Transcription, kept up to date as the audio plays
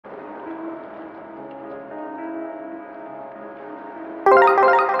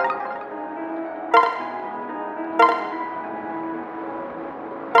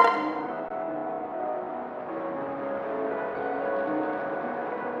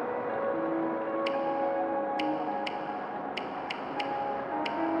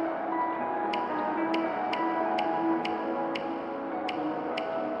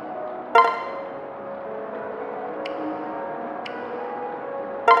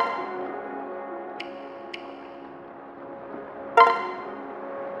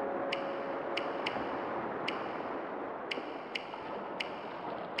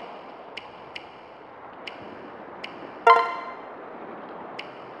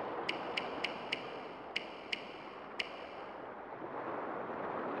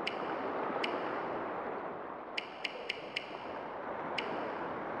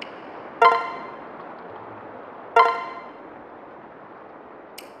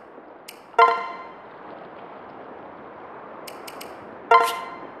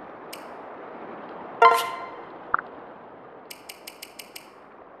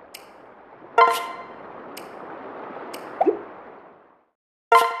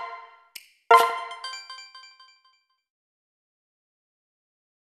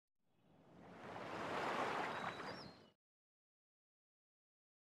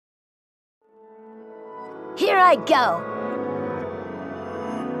Here I go!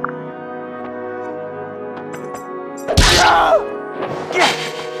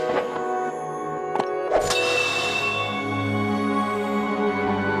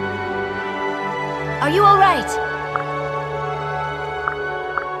 Are you all right?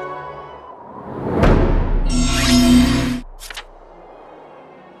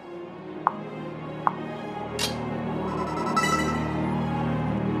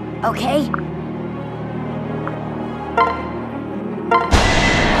 Okay.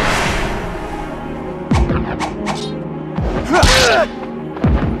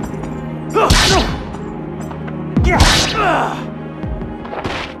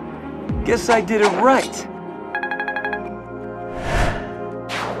 Guess I did it right.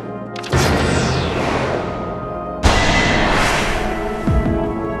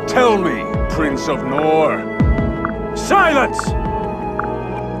 Tell me, Prince of Nor. Silence!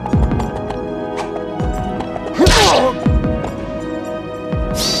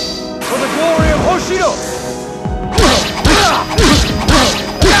 For the glory of Hoshido!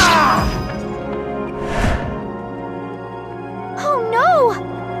 Oh no!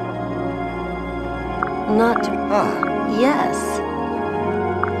 Not... yes.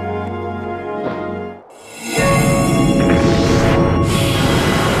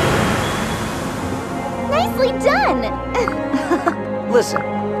 Nicely done! Listen.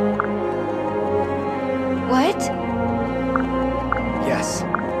 What? Yes.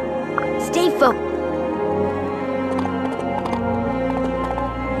 Stay focused.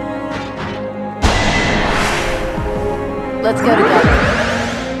 Let's go together.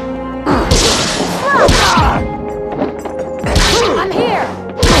 I'm here!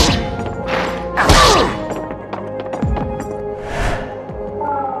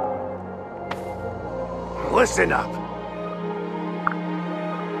 Listen up.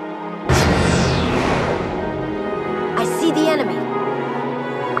 I see the enemy.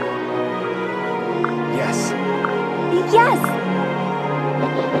 Yes. Yes!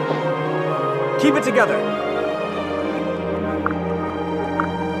 Keep it together.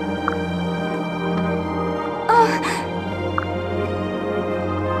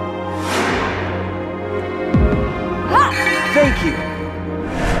 Thank you.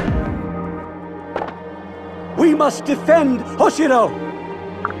 We must defend Hoshiro!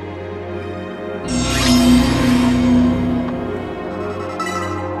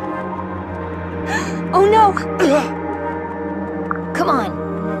 Oh no! Come on.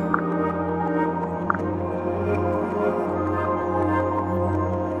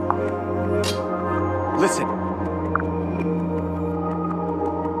 Listen.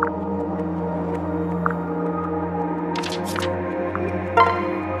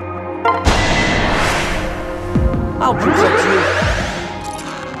 I'll protect you.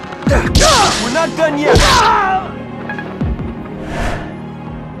 We're not done yet.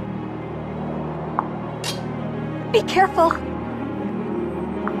 Be careful.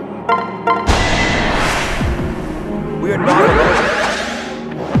 We are not alone.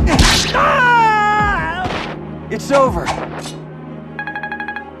 It's over.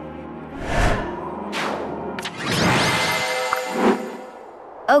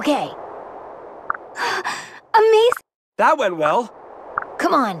 Okay. Amazing. That went well.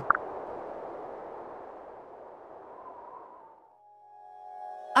 Come on.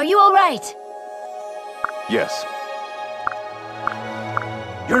 Are you all right? Yes.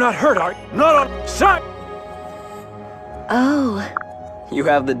 You're not hurt, are you? Not on sight! Oh. You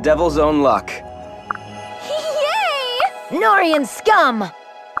have the devil's own luck. Yay! Norian scum!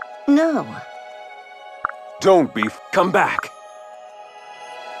 No. Don't be. Come back.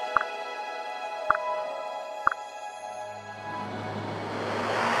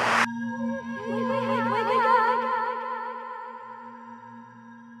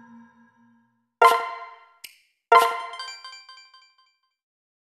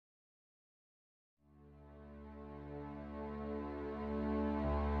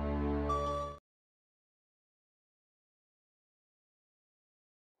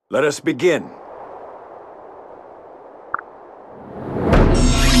 Let us begin.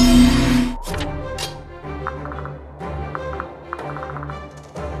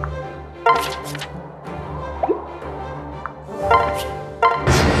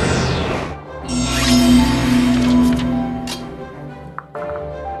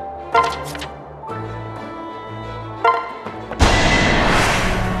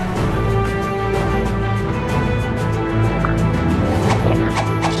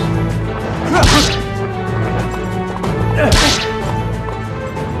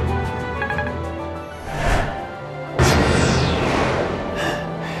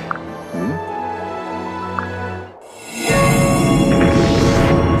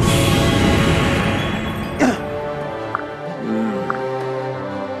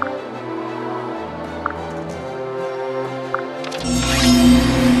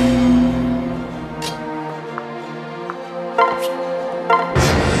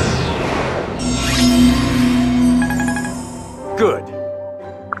 Good.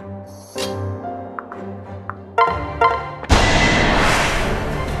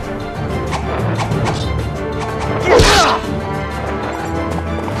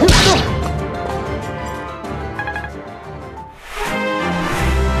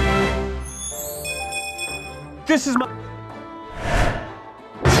 This is my...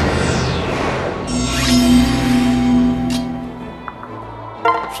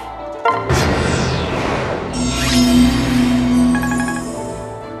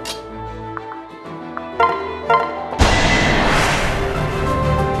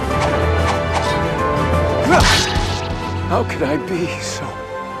 How could I be so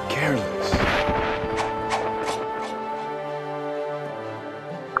careless?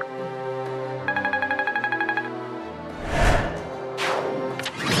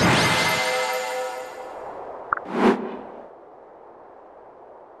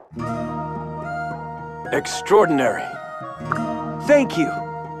 Extraordinary. Thank you.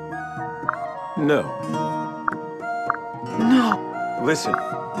 No. No. Listen.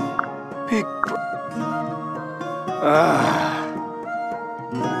 Big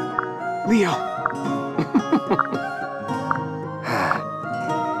Leo.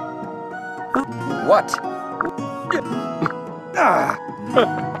 What?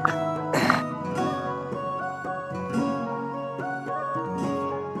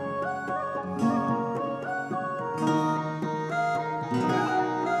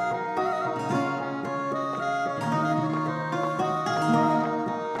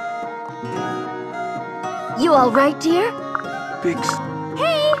 You all right, dear? Big...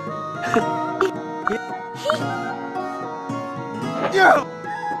 Hey!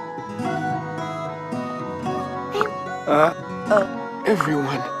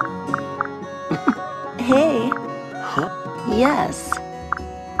 Everyone. Hey. Huh? Yes.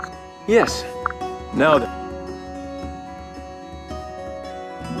 Yes. Now that...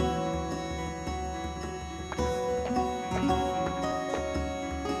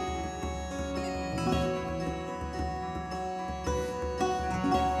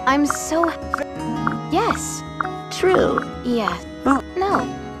 I'm so... Yes. True. Yeah. Oh. No.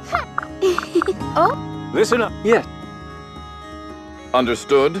 Oh? Listen up. Yes.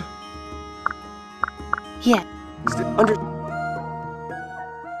 Understood? Yeah. Under...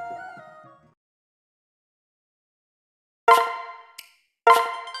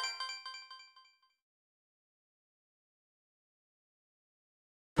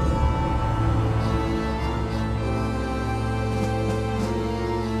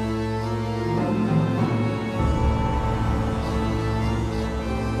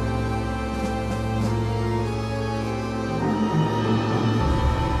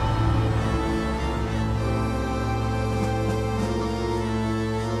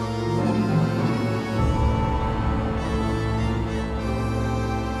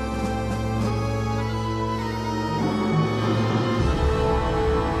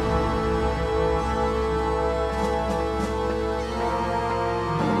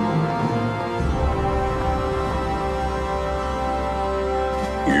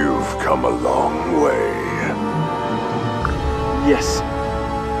 You've come a long way. Yes.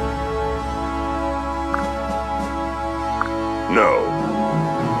 No.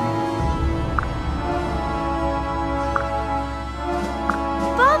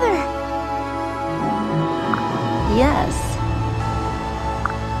 Father! Yes.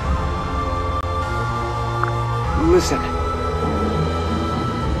 Listen.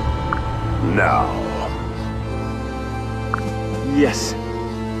 Now. Yes.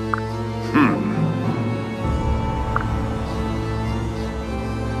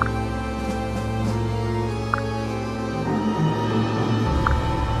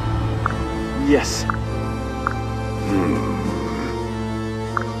 Yes.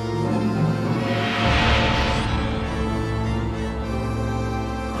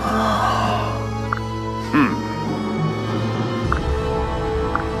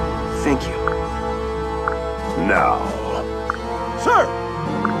 Thank you. Now. Sir!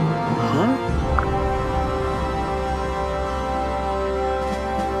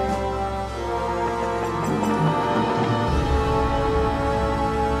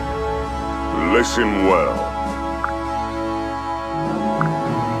 Listen well.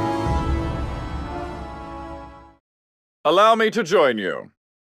 Allow me to join you.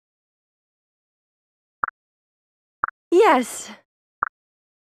 Yes.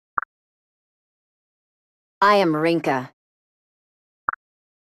 I am Rinka.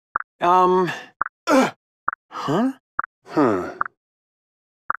 Huh?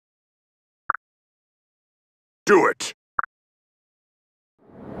 Do it.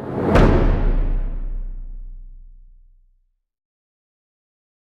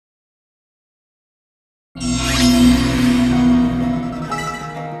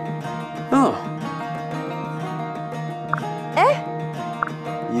 Oh. Eh?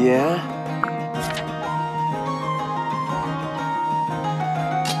 Yeah?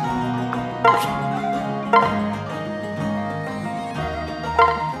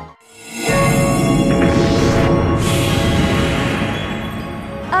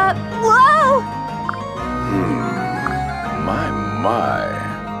 Whoa! My.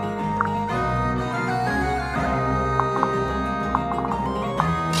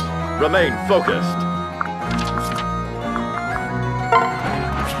 Remain focused.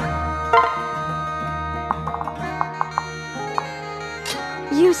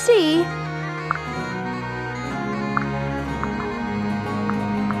 You see...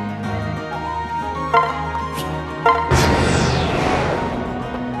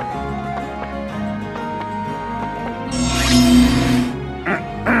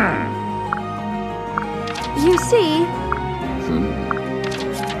 You see...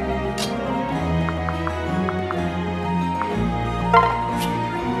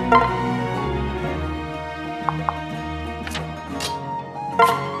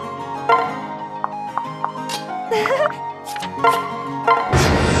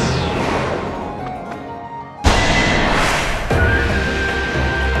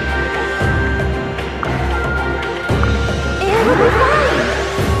 It'll be fine.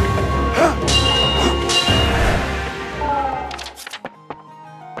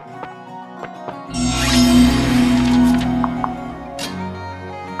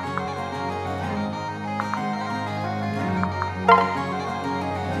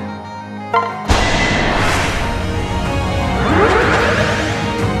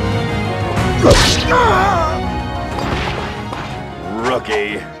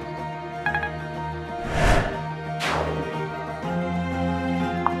 Rookie.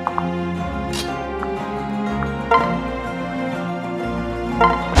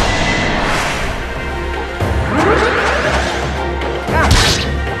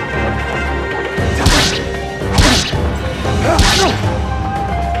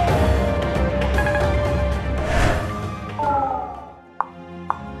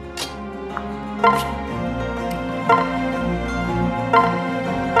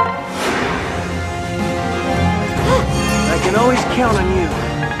 I can always count on you.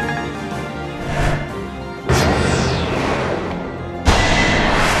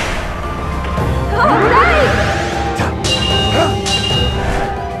 All right!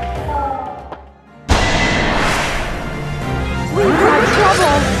 We've got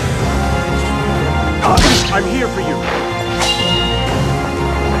trouble. I'm here for you.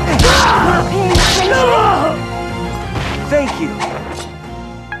 Not paying attention. Thank you.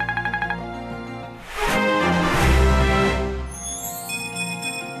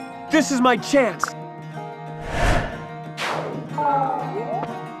 This is my chance.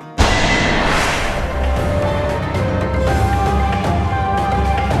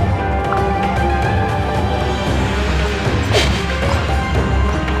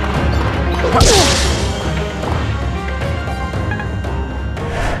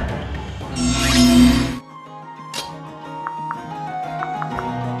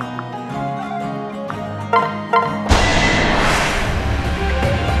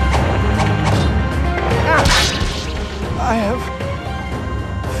 I have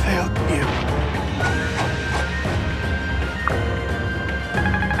failed you.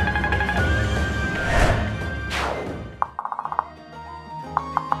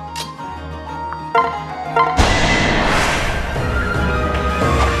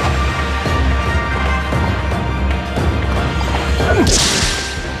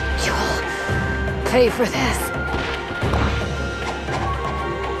 You'll pay for this.